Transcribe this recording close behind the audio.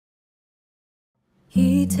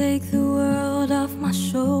He'd take the world off my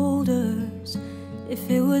shoulders if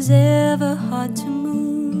it was ever hard to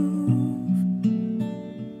move.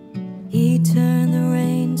 He'd turn the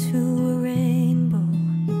rain to a rainbow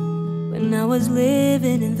when I was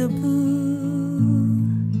living in the blue.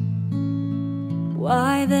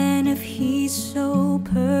 Why then, if he's so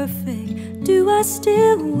perfect, do I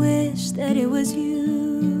still wish that it was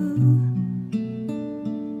you?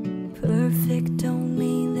 Perfect don't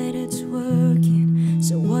mean that it's working,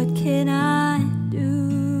 so what can I do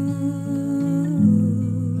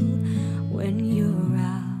when you're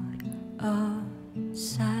out of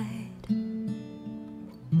sight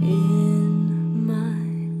in my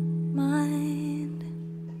mind?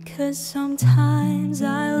 'Cause sometimes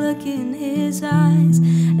I look in his eyes,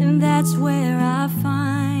 and that's where I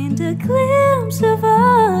find a glimpse of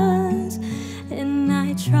us. And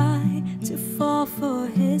I try to fall for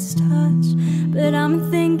his touch, but I'm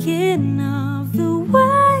thinking of the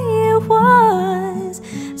way it was.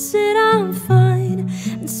 Said I'm fine,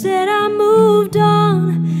 and said I moved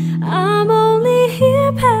on. I'm only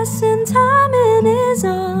here passing time in his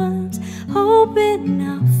arms, hoping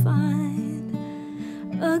I'll find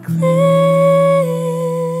a glimpse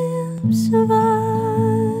of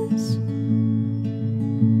us.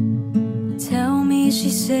 Tell me she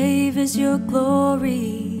savors your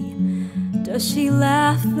glory. Does she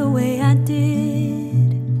laugh the way I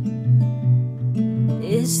did?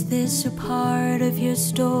 Is this a part of your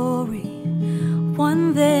story,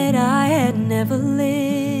 one that I had never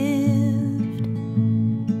lived?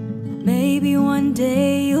 Maybe one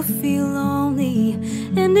day you'll feel lonely,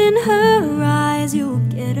 and in her eyes you'll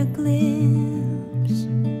get a glimpse.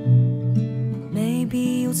 Maybe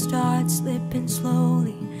you'll start slipping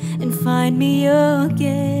slowly and find me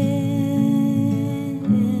again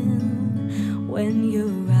when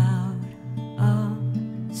you're out of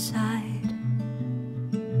sight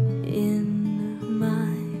in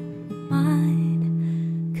my mind.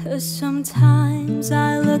 'Cause sometimes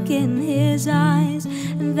I look in his eyes,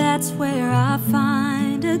 and that's where I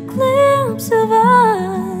find a glimpse of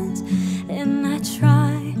us. And I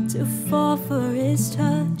try to fall for his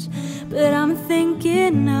touch, but I'm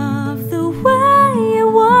thinking of the way it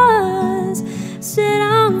was. Said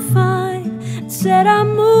I'm fine, said I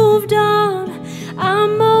moved on.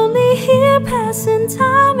 I'm only here passing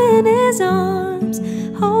time in his arms,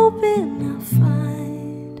 hoping I'll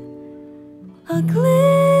find a glimpse